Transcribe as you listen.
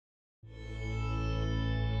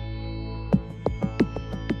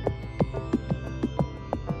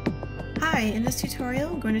Hi, in this tutorial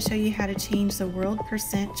I'm going to show you how to change the world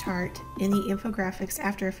percent chart in the Infographics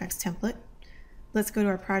After Effects template. Let's go to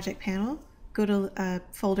our project panel, go to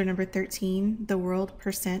folder number 13, the world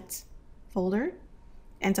percent folder,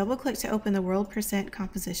 and double click to open the world percent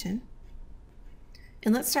composition.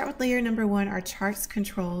 And let's start with layer number 1, our charts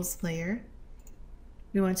controls layer.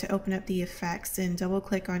 We want to open up the effects and double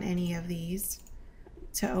click on any of these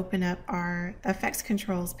to open up our effects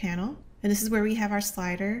controls panel. And this is where we have our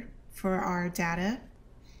slider for our data.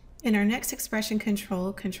 And our next expression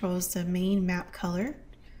control controls the main map color.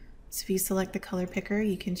 So if you select the color picker,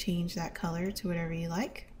 you can change that color to whatever you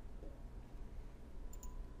like.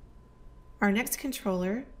 Our next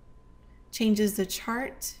controller changes the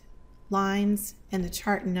chart lines and the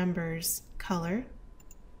chart numbers color.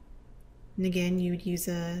 And again, you would use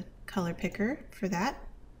a color picker for that.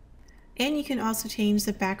 And you can also change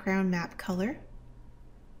the background map color.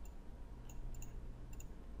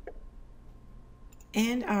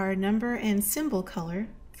 And our number and symbol color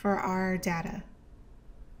for our data.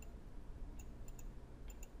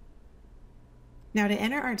 Now to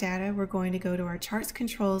enter our data, we're going to go to our charts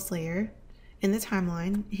controls layer in the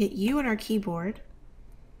timeline, hit U on our keyboard,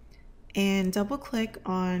 and double click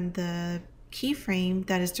on the keyframe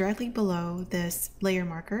that is directly below this layer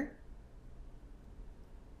marker.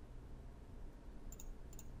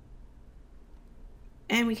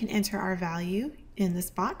 And we can enter our value in this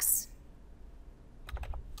box.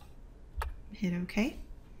 Hit OK.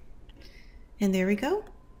 And there we go.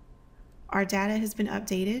 Our data has been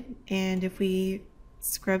updated, and if we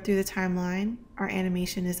scrub through the timeline, our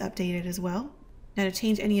animation is updated as well. Now to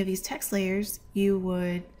change any of these text layers, you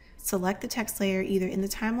would select the text layer either in the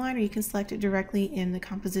timeline or you can select it directly in the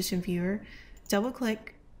composition viewer. Double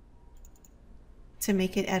click to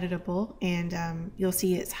make it editable, and you'll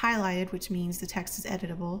see it's highlighted, which means the text is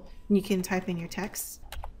editable, and you can type in your text.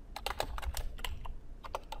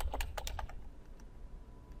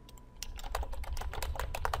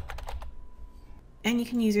 And you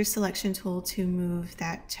can use your selection tool to move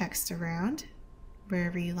that text around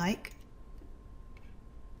wherever you like.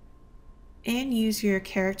 And use your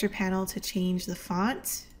character panel to change the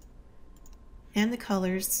font and the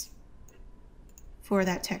colors for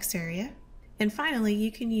that text area. And finally,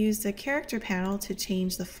 you can use the character panel to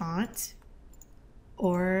change the font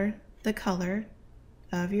or the color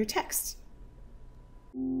of your text.